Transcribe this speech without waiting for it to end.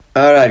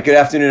All right, good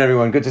afternoon,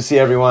 everyone. Good to see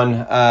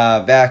everyone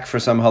back for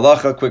some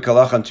quick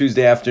halacha on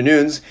Tuesday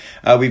afternoons.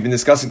 We've been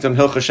discussing some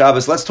Hilchos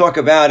Shabbos. Let's talk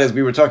about, as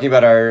we were talking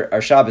about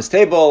our Shabbos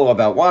table,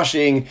 about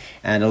washing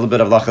and a little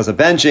bit of halachas of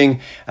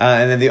benching.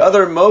 And then the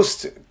other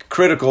most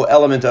critical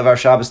element of our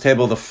Shabbos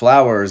table, the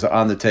flowers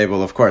on the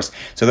table, of course.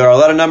 So there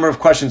are a number of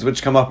questions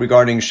which come up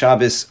regarding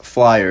Shabbos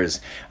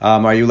flyers.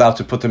 Are you allowed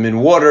to put them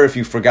in water if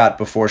you forgot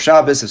before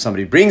Shabbos? If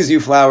somebody brings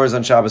you flowers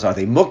on Shabbos, are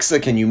they muksa?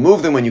 Can you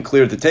move them when you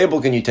clear the table?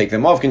 Can you take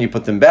them off? Can you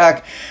put them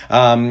back?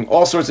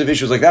 All sorts of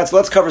issues like that. So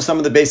let's cover some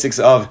of the basics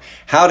of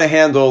how to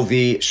handle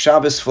the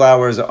Shabbos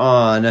flowers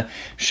on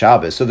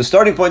Shabbos. So the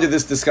starting point of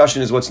this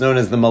discussion is what's known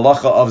as the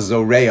malacha of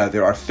zoreya.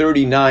 There are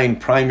 39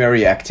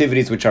 primary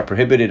activities which are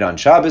prohibited on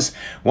Shabbos.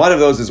 One of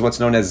those is what's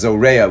known as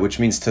zoreya, which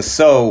means to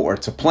sow or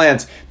to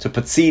plant, to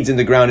put seeds in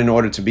the ground in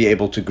order to be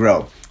able to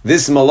grow.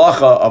 This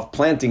malacha of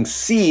planting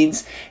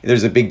seeds,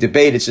 there's a big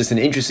debate. It's just an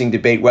interesting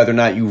debate whether or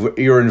not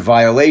you're in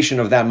violation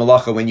of that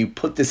malacha when you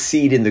put the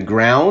seed in the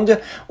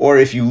ground, or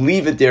if you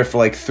leave it there for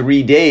like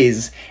 3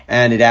 days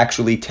and it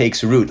actually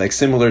takes root, like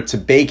similar to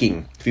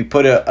baking. If you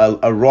put a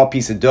raw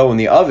piece of dough in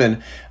the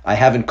oven, I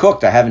haven't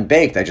cooked, I haven't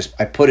baked. I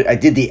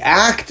did the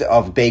act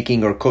of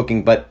baking or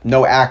cooking, but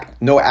no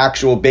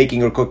actual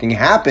baking or cooking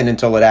happened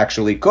until it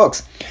actually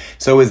cooks.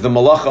 So is the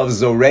malacha of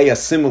zoreya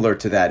similar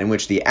to that, in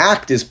which the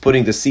act is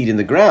putting the seed in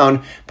the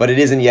ground, but it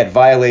isn't yet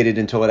violated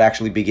until it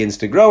actually begins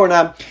to grow or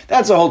not?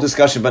 That's a whole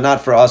discussion, but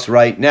not for us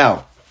right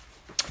now.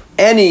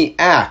 Any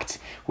act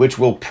which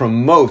will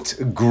promote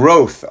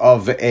growth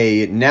of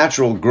a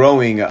natural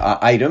growing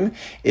item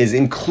is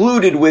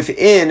included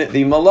within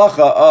the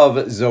malacha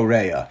of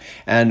zoreya.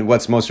 And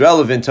what's most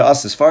relevant to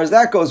us as far as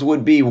that goes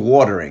would be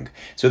watering.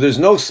 So there's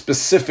no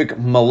specific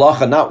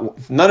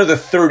malacha, none of the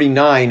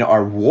 39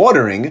 are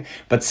watering,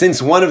 but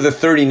since one of the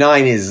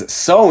 39 is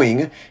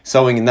sowing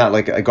not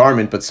like a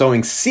garment, but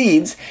sowing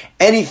seeds,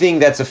 anything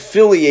that's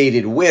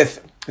affiliated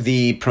with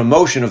the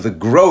promotion of the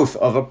growth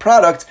of a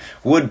product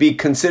would be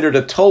considered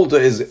a tolda,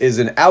 is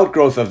an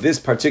outgrowth of this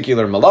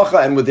particular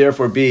malacha, and would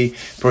therefore be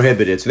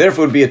prohibited. So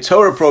therefore it would be a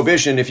Torah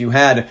prohibition if you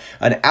had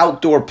an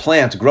outdoor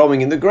plant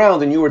growing in the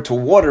ground and you were to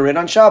water it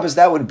on Shabbos.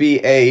 That would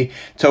be a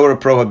Torah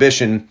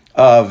prohibition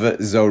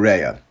of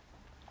zoreya.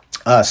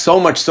 So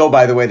much so,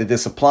 by the way, that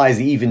this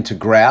applies even to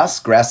grass.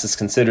 Grass is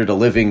considered a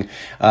living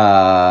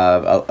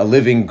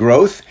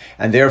growth,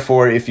 and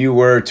therefore, if you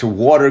were to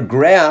water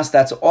grass,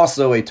 that's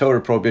also a Torah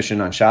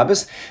prohibition on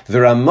Shabbos. The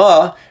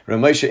Ramosha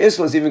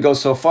Islos even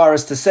goes so far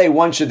as to say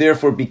one should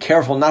therefore be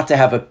careful not to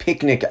have a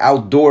picnic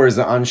outdoors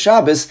on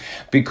Shabbos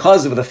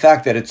because of the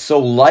fact that it's so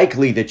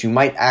likely that you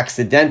might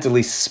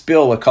accidentally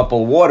spill a cup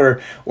of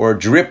water or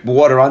drip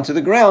water onto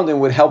the ground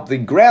and would help the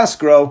grass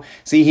grow.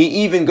 See, he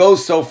even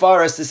goes so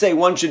far as to say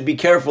one should be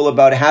careful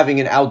about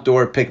having an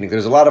outdoor picnic.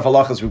 There's a lot of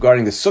halachas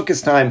regarding the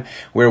Sukkot time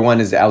where one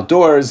is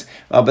outdoors,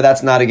 but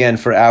that's not, again,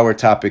 for our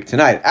topic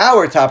tonight.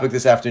 Our topic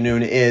this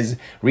afternoon is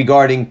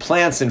regarding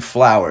plants and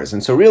flowers.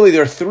 And so really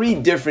there are 3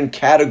 different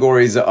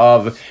categories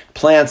of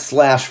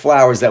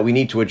plants/flowers that we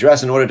need to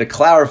address in order to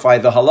clarify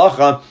the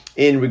halacha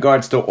in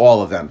regards to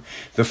all of them.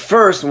 The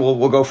first,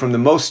 we'll go from the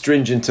most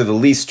stringent to the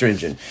least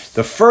stringent.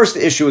 The first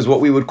issue is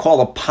what we would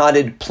call a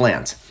potted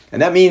plant. And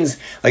that means,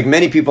 like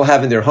many people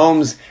have in their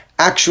homes,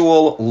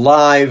 actual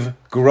live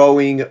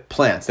growing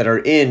plants that are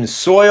in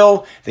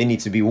soil. They need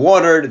to be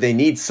watered, they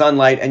need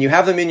sunlight, and you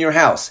have them in your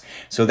house.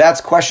 So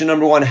that's question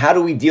number 1. How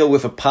do we deal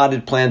with a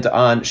potted plant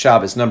on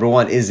Shabbos? Number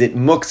 1, is it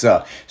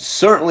muksa?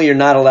 Certainly you're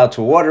not allowed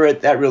to water it.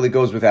 That really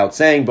goes without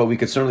saying, but we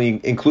could certainly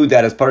include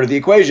that as part of the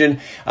equation.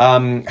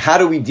 How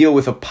do we deal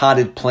with a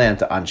potted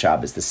plant on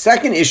Shabbos? The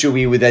second issue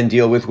we would then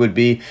deal with would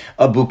be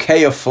a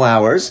bouquet of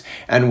flowers.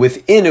 And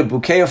within a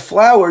bouquet of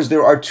flowers,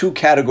 there are 2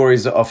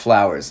 categories of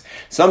flowers.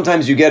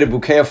 Sometimes you get a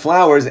bouquet of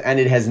flowers and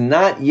it has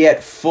not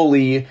yet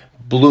fully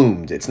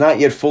bloomed. It's not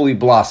yet fully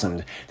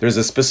blossomed. There's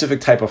a specific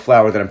type of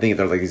flower that I'm thinking,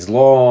 they're like these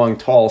long,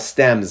 tall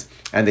stems,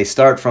 and they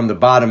start from the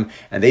bottom,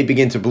 and they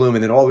begin to bloom,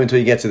 and then all the way until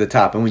you get to the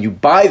top. And when you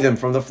buy them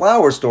from the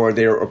flower store,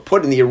 they are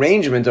put in the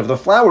arrangement of the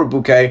flower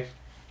bouquet.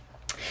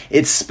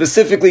 It's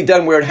specifically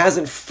done where it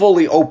hasn't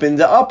fully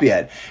opened up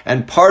yet.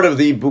 And part of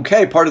the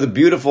bouquet, part of the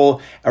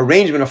beautiful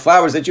arrangement of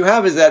flowers that you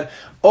have is that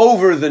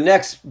over the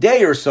next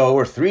day or so,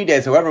 or 3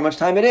 days, however much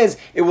time it is,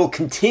 it will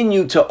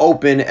continue to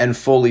open and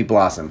fully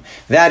blossom.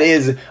 That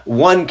is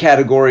one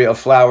category of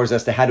flowers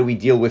as to how do we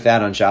deal with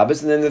that on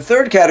Shabbos. And then the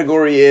third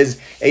category is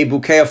a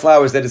bouquet of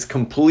flowers that is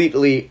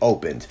completely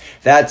opened.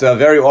 That's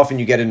very often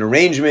you get an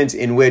arrangement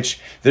in which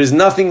there's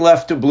nothing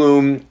left to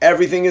bloom,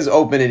 everything is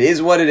open, it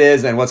is what it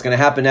is, and what's going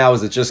to happen now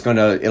is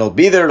it'll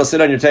be there, it'll sit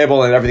on your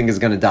table, and everything is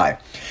going to die.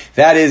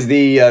 That is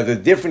the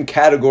different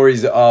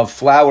categories of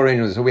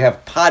flowering. So we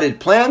have potted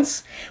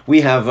plants,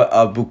 we have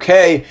a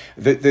bouquet.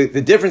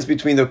 The difference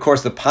between, of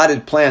course, the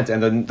potted plant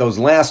and those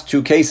last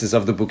 2 cases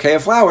of the bouquet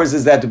of flowers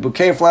is that the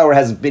bouquet of flower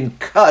has been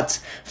cut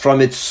from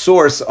its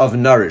source of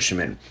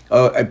nourishment.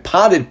 A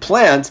potted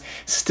plant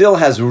still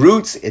has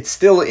roots, it's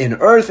still in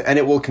earth, and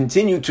it will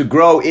continue to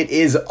grow. It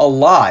is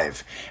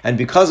alive. And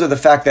because of the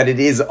fact that it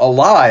is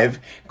alive,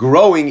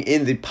 growing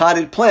in the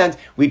potted plant,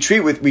 we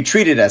treat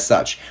it as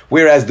such.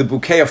 Whereas the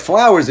bouquet of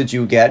flowers that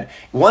you get,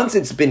 once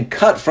it's been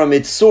cut from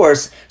its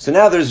source, so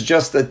now there's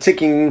just a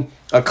ticking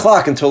a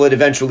clock until it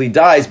eventually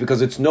dies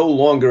because it's no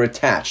longer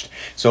attached.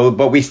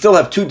 But we still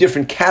have two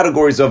different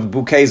categories of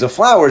bouquets of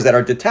flowers that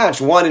are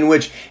detached. One in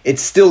which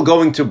it's still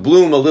going to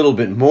bloom a little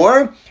bit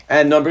more,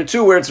 and number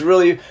two where it's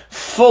really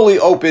fully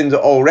opened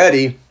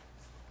already,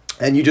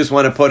 and you just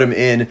want to put them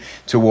in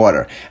to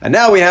water. And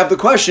now we have the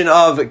question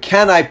of,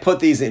 can I put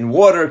these in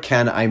water?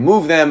 Can I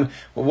move them?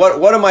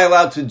 What am I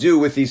allowed to do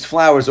with these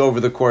flowers over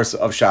the course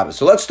of Shabbos?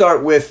 So let's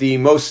start with the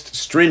most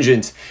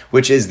stringent,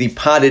 which is the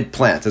potted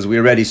plant, as we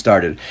already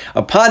started.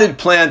 A potted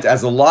plant,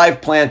 as a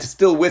live plant,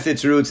 still with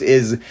its roots,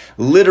 is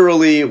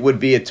literally would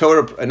be a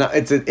Torah.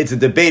 It's a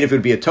debate if it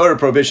would be a Torah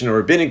prohibition or a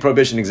rabbinic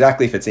prohibition,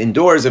 exactly if it's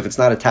indoors, if it's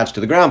not attached to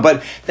the ground.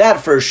 But that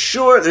for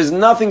sure, there's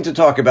nothing to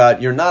talk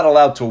about. You're not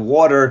allowed to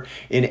water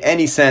in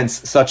any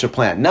sense such a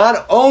plant.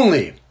 Not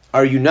only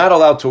are you not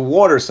allowed to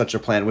water such a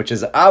plant, which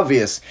is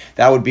obvious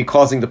that would be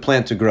causing the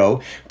plant to grow,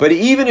 but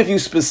even if you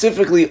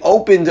specifically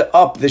opened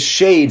up the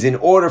shades in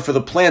order for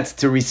the plant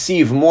to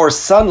receive more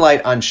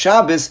sunlight on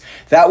Shabbos,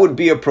 that would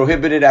be a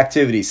prohibited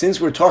activity.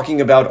 Since we're talking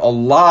about a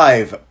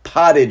live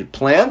potted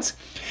plant,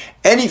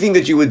 anything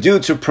that you would do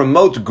to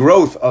promote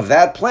growth of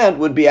that plant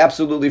would be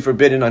absolutely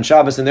forbidden on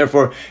Shabbos, and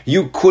therefore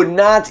you could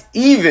not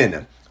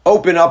even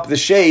open up the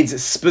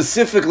shades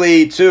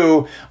specifically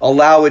to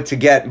allow it to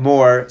get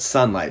more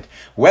sunlight.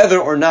 Whether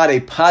or not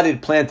a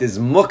potted plant is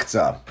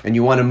muktzah, and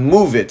you want to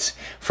move it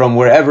from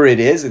wherever it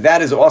is,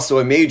 that is also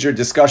a major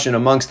discussion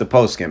amongst the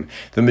poskim.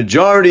 The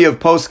majority of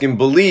poskim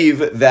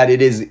believe that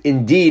it is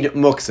indeed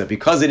muktzah.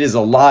 Because it is a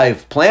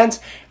live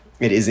plant,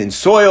 it is in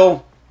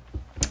soil,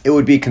 it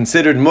would be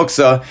considered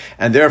muktzah,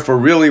 and therefore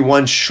really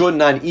one should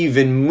not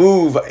even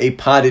move a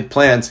potted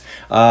plant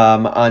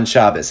on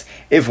Shabbos.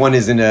 If one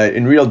is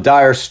in real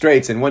dire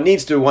straits and one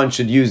needs to, one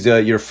should use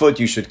your foot,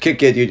 you should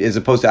kick it as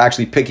opposed to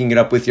actually picking it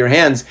up with your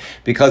hands,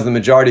 because the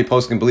majority of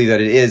poskim believe that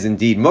it is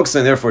indeed muktzah,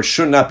 and therefore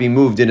should not be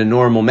moved in a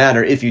normal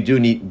manner if you do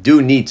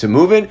need to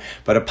move it.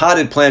 But a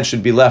potted plant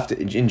should be left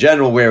in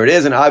general where it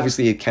is, and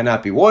obviously it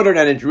cannot be watered,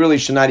 and it really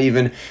should not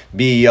even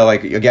be,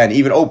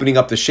 even opening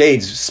up the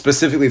shades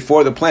specifically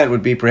for the plant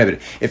would be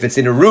prohibited. If it's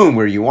in a room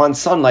where you want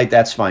sunlight,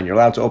 that's fine. You're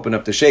allowed to open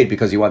up the shade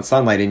because you want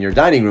sunlight in your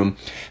dining room.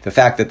 The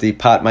fact that the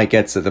plant might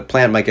get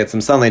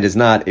some sunlight is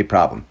not a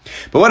problem.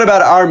 But what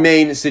about our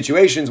main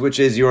situations, which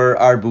is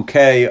our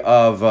bouquet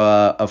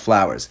of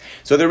flowers?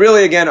 So there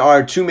really, again,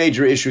 are two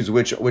major issues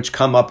which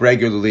come up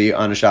regularly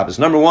on a Shabbos.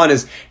 Number one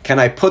is, can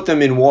I put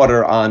them in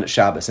water on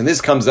Shabbos? And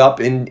this comes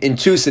up in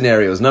two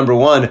scenarios. Number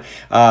one,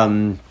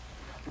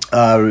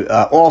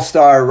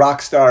 all-star,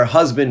 rock star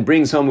husband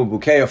brings home a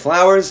bouquet of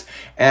flowers,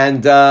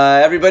 and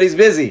everybody's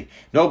busy.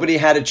 Nobody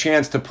had a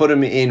chance to put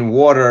them in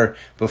water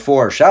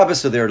before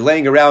Shabbos, so they're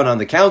laying around on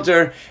the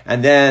counter,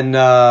 and then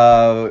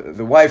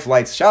the wife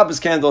lights Shabbos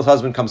candles,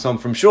 husband comes home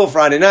from shul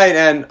Friday night,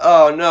 and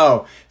oh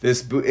no,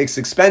 this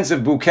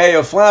expensive bouquet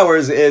of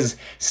flowers is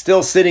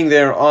still sitting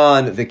there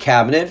on the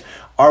cabinet.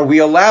 Are we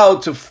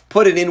allowed to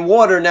put it in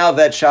water now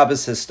that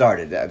Shabbos has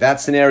started? That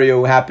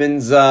scenario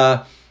happens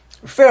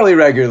fairly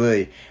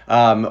regularly.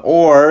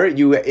 Or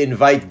you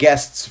invite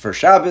guests for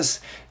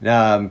Shabbos,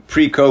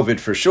 pre-COVID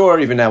for sure,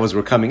 even now as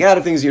we're coming out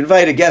of things, you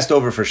invite a guest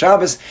over for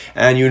Shabbos,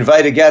 and you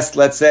invite a guest,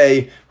 let's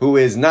say, who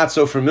is not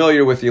so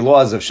familiar with the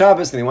laws of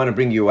Shabbos, and they want to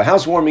bring you a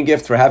housewarming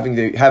gift for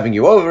having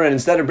you over, and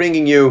instead of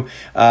bringing you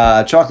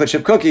chocolate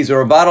chip cookies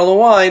or a bottle of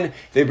wine,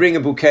 they bring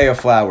a bouquet of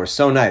flowers.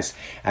 So nice.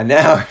 And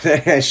now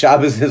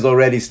Shabbos has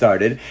already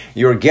started.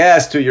 Your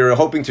guest, who you're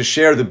hoping to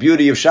share the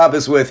beauty of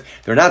Shabbos with,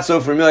 they're not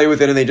so familiar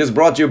with it, and they just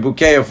brought you a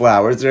bouquet of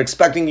flowers. They're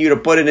expecting you to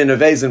put it in a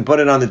vase and put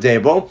it on the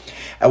table.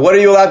 And what are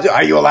you allowed to do?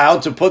 Are you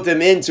allowed to put them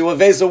into a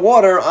vase of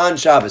water on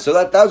Shabbos?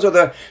 So those are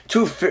the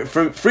two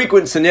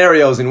frequent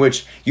scenarios in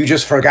which you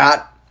just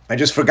forgot. I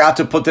just forgot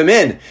to put them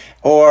in.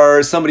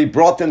 Or somebody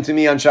brought them to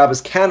me on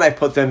Shabbos. Can I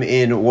put them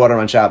in water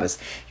on Shabbos?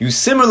 You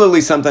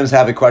similarly sometimes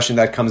have a question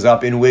that comes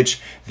up in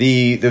which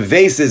the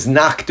vase is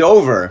knocked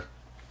over.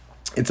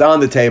 It's on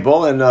the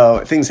table,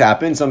 and things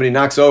happen. Somebody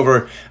knocks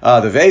over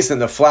the vase,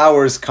 and the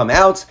flowers come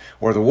out,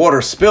 or the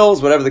water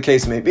spills, whatever the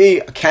case may be.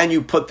 Can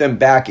you put them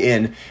back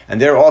in? And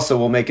there also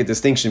we'll make a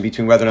distinction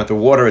between whether or not the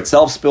water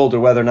itself spilled, or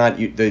whether or not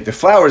the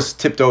flowers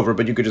tipped over,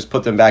 but you could just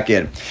put them back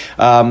in.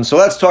 So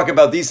let's talk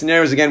about these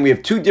scenarios. Again, we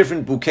have two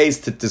different bouquets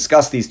to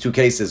discuss these two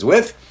cases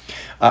with.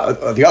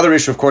 The other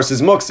issue, of course,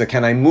 is muktzah.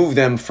 Can I move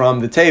them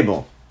from the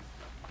table?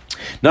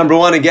 Number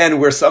one, again,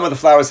 where some of the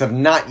flowers have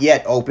not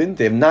yet opened,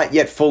 they have not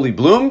yet fully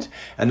bloomed.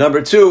 And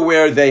number two,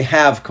 where they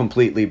have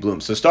completely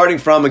bloomed. So starting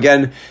from,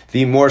 again,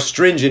 the more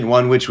stringent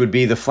one, which would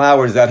be the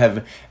flowers that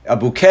have a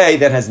bouquet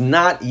that has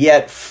not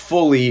yet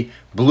fully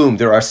bloomed.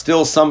 There are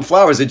still some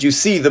flowers that you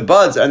see the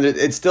buds, and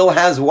it still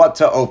has what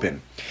to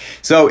open.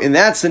 So in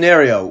that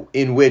scenario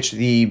in which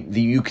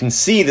you can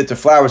see that the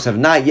flowers have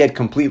not yet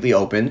completely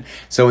opened,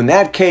 so in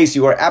that case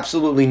you are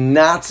absolutely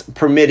not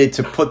permitted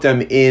to put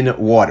them in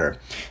water.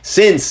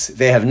 Since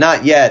they have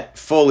not yet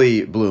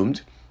fully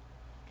bloomed,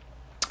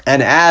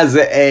 And as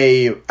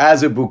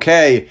a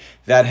bouquet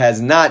that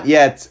has not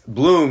yet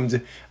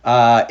bloomed,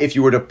 if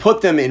you were to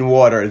put them in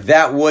water,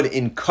 that would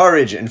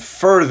encourage and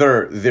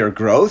further their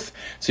growth.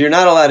 So you're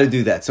not allowed to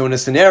do that. So in a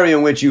scenario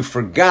in which you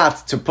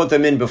forgot to put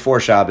them in before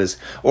Shabbos,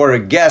 or a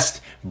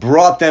guest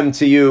brought them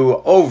to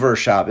you over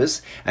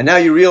Shabbos, and now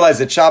you realize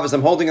that Shabbos,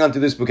 I'm holding on to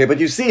this bouquet, but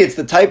you see it's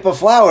the type of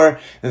flower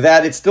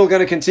that it's still going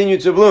to continue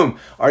to bloom.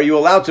 Are you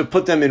allowed to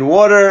put them in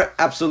water?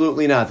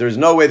 Absolutely not. There's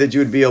no way that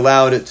you would be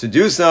allowed to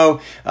do so,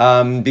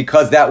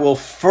 because that will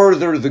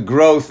further the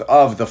growth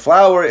of the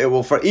flower. It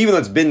will, even though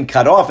it's been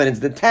cut off and it's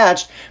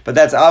detached, but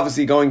that's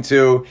obviously going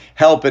to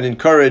help and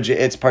encourage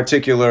its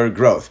particular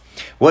growth.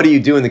 What do you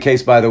do in the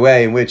case, by the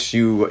way, in which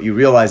you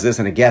realize this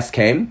and a guest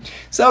came?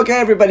 So, okay,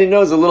 everybody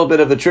knows a little bit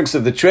of the tricks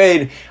of the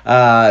trade.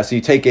 So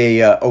you take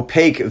a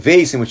opaque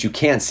vase in which you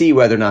can't see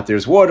whether or not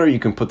there's water. You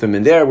can put them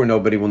in there where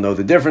nobody will know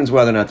the difference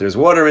whether or not there's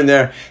water in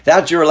there.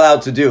 That you're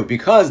allowed to do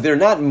because they're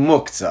not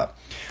muktzah.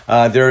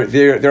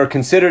 They're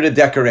considered a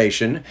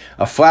decoration.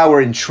 A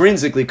flower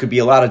intrinsically could be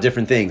a lot of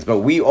different things, but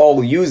we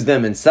all use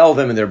them and sell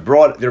them, and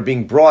they're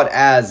being brought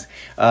as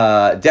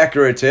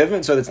decorative,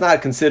 and so it's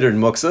not considered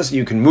muktzah. So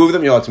you can move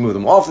them. You're allowed to move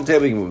them off the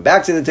table. You can move them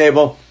back to the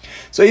table.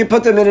 So you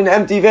put them in an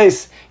empty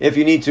vase if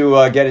you need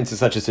to get into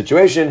such a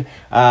situation,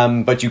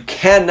 but you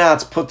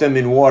cannot put them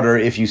in water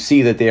if you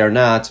see that they are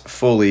not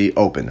fully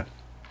open.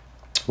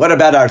 What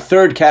about our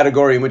third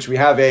category in which we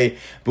have a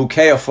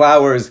bouquet of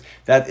flowers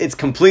that it's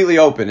completely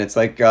open? It's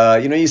like,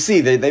 you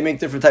see, they make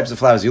different types of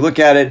flowers. You look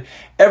at it,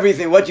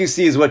 everything, what you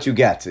see is what you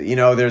get.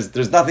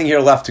 There's nothing here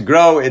left to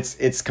grow.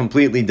 It's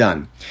completely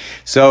done.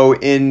 So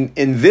in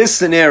this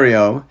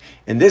scenario,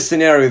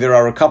 there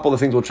are a couple of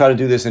things. We'll try to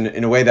do this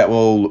in a way that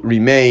will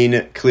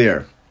remain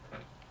clear.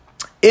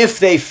 If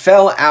they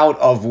fell out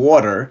of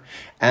water,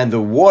 and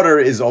the water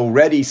is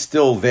already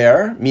still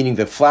there, meaning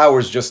the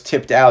flowers just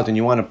tipped out and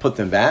you want to put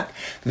them back,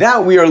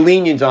 that we are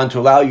lenient on to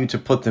allow you to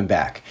put them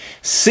back,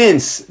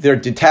 since they're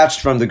detached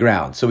from the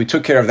ground. So we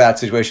took care of that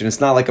situation. It's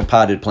not like a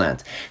potted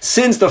plant.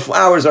 Since the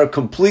flowers are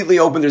completely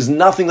open, there's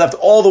nothing left.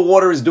 All the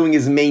water is doing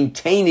is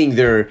maintaining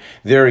their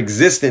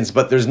existence,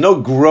 but there's no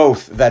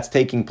growth that's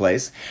taking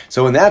place.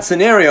 So in that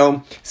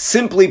scenario,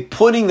 simply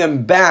putting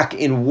them back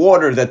in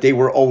water that they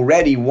were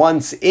already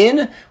once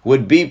in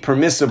would be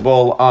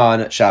permissible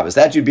on Shabbos.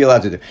 That you'd be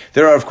allowed to do.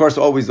 There are, of course,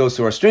 always those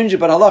who are stringent,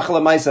 but halacha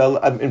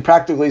l'maisa, and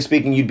practically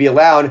speaking, you'd be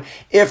allowed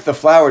if the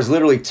flowers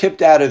literally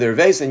tipped out of their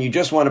vase and you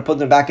just want to put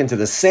them back into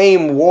the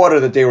same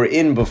water that they were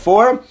in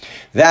before,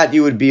 that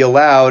you would be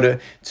allowed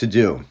to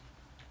do.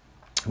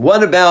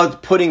 What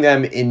about putting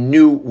them in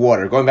new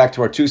water? Going back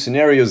to our two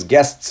scenarios,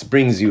 guests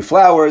brings you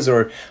flowers,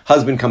 or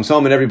husband comes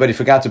home and everybody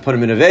forgot to put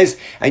them in a vase,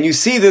 and you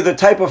see they're the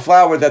type of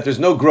flower that there's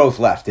no growth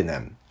left in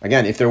them.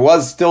 Again, if there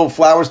was still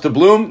flowers to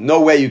bloom, no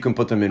way you can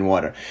put them in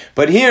water.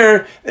 But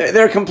here,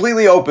 they're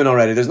completely open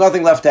already. There's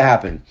nothing left to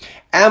happen.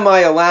 Am I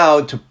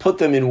allowed to put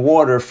them in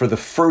water for the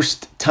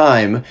first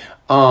time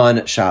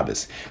on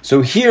Shabbos?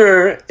 So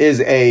here is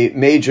a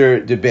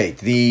major debate.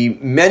 The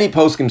many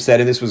poskim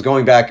said, and this was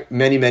going back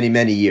many, many,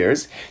 many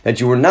years, that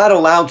you were not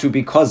allowed to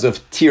because of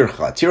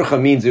tircha.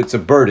 Tircha means it's a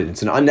burden.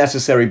 It's an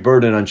unnecessary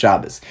burden on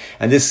Shabbos.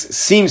 And this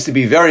seems to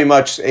be very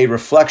much a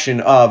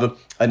reflection of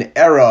an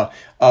era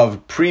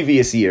of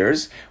previous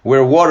years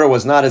where water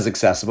was not as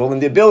accessible,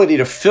 and the ability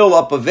to fill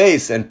up a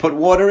vase and put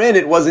water in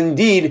it was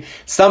indeed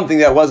something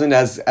that wasn't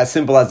as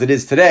simple as it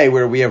is today,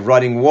 where we have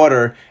running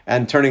water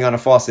and turning on a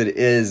faucet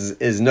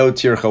is no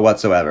tircha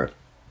whatsoever.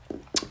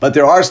 But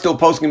there are still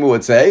poskim who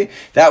would say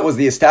that was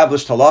the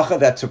established halacha,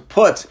 that to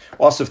put,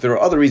 also if there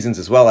are other reasons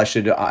as well, I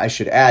should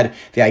add,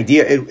 the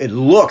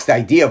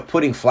idea of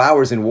putting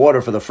flowers in water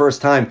for the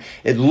first time,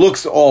 it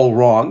looks all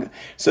wrong.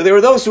 So there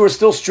are those who are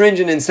still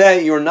stringent and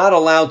say you're not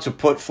allowed to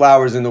put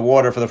flowers in the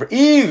water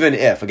even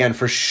if, again,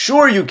 for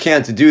sure you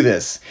can't do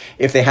this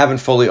if they haven't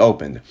fully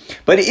opened.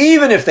 But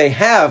even if they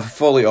have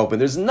fully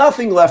opened, there's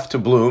nothing left to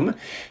bloom,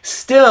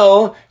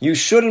 still you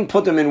shouldn't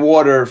put them in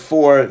water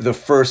for the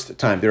first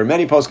time. There are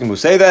many poskim who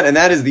say that, and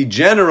that is the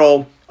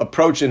general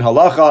approach in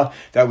halacha,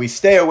 that we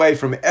stay away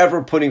from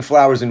ever putting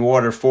flowers in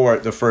water for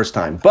the first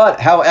time. But,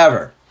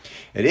 however,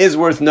 it is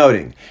worth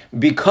noting,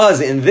 because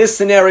in this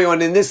scenario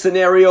and in this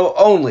scenario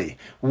only,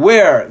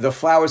 where the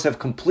flowers have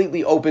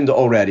completely opened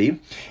already,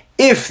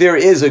 if there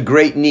is a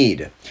great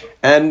need,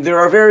 and there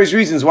are various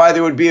reasons why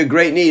there would be a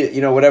great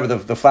need, whatever,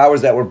 the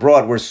flowers that were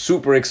brought were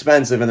super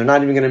expensive and they're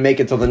not even going to make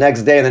it till the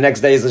next day, and the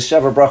next day is the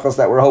Sheva Brachos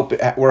that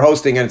we're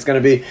hosting, and it's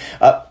going to be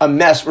a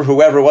mess for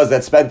whoever it was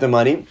that spent the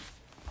money.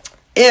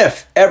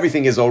 If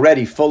everything is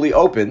already fully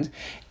opened,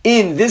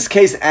 in this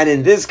case and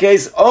in this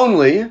case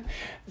only,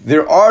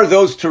 there are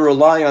those to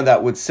rely on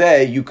that would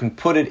say you can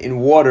put it in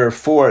water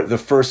for the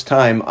first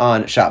time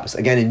on Shabbos.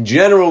 Again, in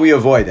general, we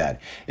avoid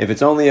that. If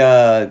it's only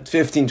a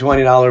 $15,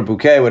 $20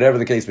 bouquet, whatever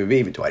the case may be,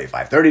 even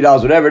 $25,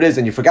 $30, whatever it is,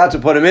 and you forgot to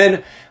put them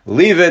in,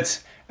 leave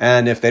it.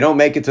 And if they don't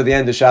make it to the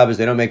end of Shabbos,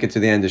 they don't make it to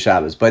the end of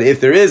Shabbos. But if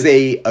there is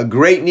a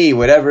great need,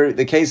 whatever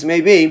the case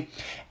may be,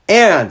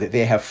 and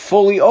they have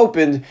fully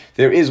opened,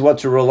 there is what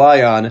to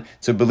rely on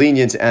to be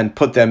lenient and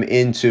put them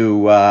into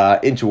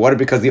water,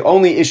 because the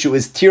only issue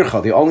is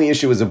tircha. The only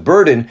issue is a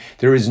burden.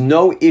 There is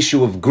no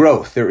issue of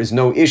growth. There is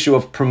no issue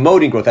of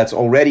promoting growth. That's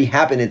already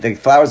happened. The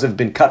flowers have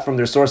been cut from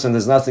their source and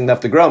there's nothing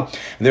left to grow,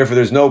 and therefore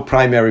there's no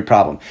primary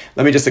problem.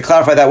 Let me just to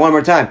clarify that one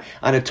more time.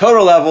 On a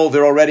total level,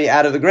 they're already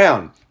out of the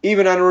ground.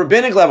 Even on a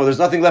rabbinic level, there's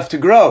nothing left to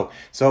grow.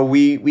 So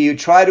we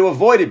try to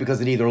avoid it because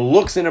it either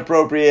looks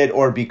inappropriate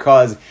or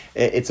because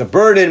it's a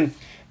burden.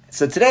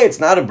 So today it's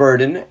not a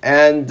burden,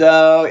 and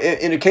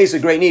in a case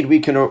of great need, we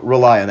can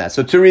rely on that.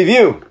 So to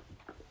review,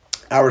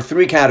 our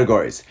three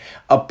categories: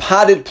 a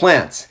potted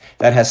plant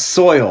that has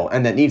soil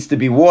and that needs to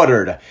be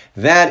watered,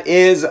 that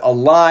is a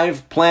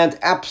live plant.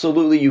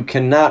 Absolutely, you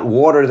cannot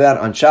water that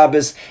on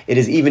Shabbos. It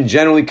is even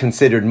generally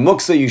considered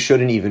muksa. You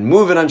shouldn't even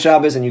move it on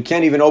Shabbos, and you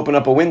can't even open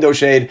up a window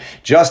shade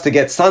just to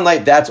get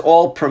sunlight. That's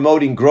all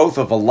promoting growth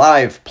of a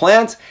live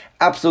plant.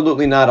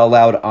 Absolutely not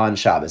allowed on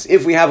Shabbos.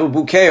 If we have a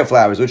bouquet of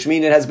flowers, which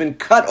means it has been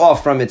cut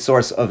off from its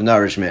source of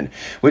nourishment,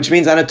 which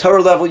means on a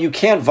Torah level you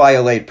can't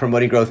violate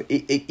promoting growth.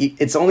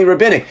 It's only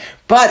rabbinic.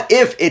 But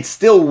if it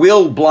still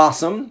will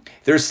blossom,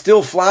 there's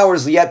still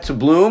flowers yet to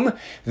bloom,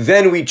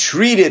 then we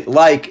treat it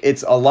like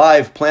it's a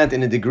live plant to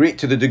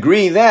the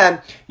degree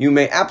that you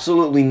may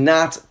absolutely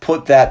not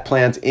put that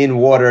plant in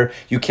water.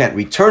 You can't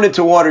return it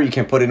to water. You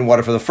can't put it in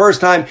water for the first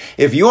time.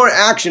 If your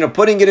action of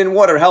putting it in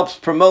water helps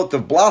promote the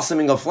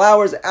blossoming of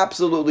flowers,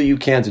 absolutely you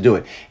can't do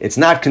it. It's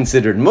not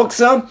considered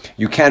muksa.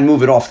 You can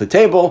move it off the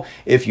table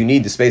if you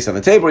need the space on the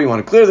table, you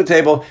want to clear the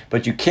table,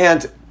 but you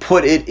can't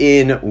put it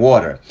in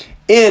water.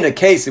 In a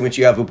case in which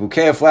you have a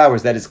bouquet of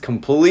flowers that is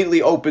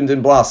completely opened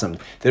and blossomed,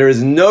 there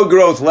is no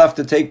growth left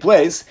to take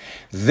place,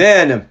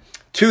 then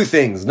two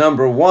things.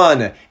 Number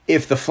one,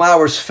 if the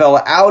flowers fell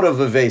out of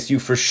the vase, you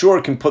for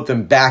sure can put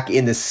them back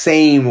in the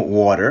same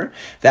water.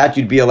 That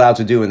you'd be allowed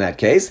to do in that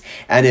case.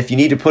 And if you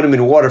need to put them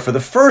in water for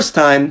the first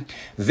time,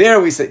 there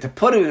we say to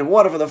put it in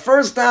water for the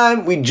first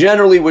time, we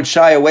generally would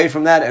shy away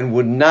from that and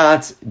would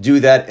not do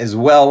that as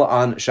well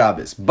on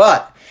Shabbos.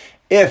 But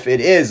if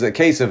it is a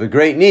case of a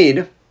great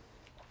need,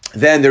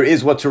 then there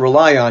is what to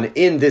rely on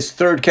in this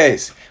third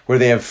case, where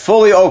they have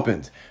fully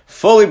opened,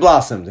 fully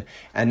blossomed,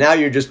 and now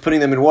you're just putting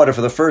them in water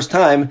for the first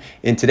time.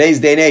 In today's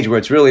day and age, where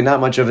it's really not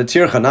much of a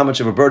tircha, not much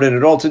of a burden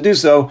at all to do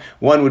so,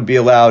 one would be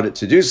allowed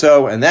to do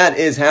so, and that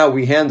is how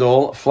we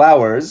handle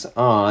flowers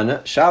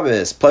on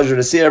Shabbos. Pleasure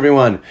to see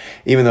everyone,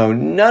 even though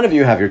none of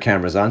you have your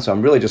cameras on, so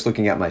I'm really just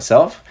looking at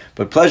myself,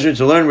 but pleasure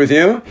to learn with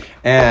you,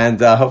 and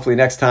hopefully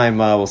next time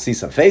we'll see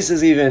some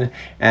faces even,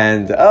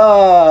 and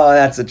oh,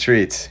 that's a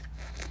treat.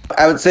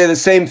 I would say the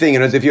same thing.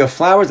 If you have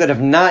flowers that have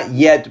not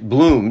yet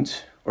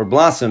bloomed or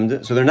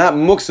blossomed, so they're not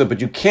muksa,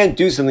 but you can't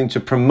do something to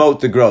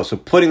promote the growth. So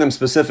putting them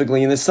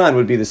specifically in the sun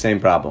would be the same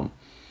problem.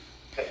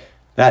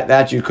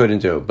 That you couldn't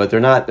do. But they're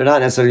not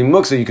necessarily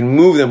muksa. You can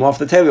move them off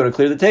the table or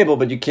clear the table,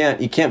 but you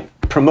can't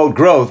promote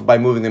growth by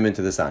moving them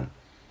into the sun.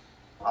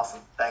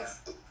 Awesome.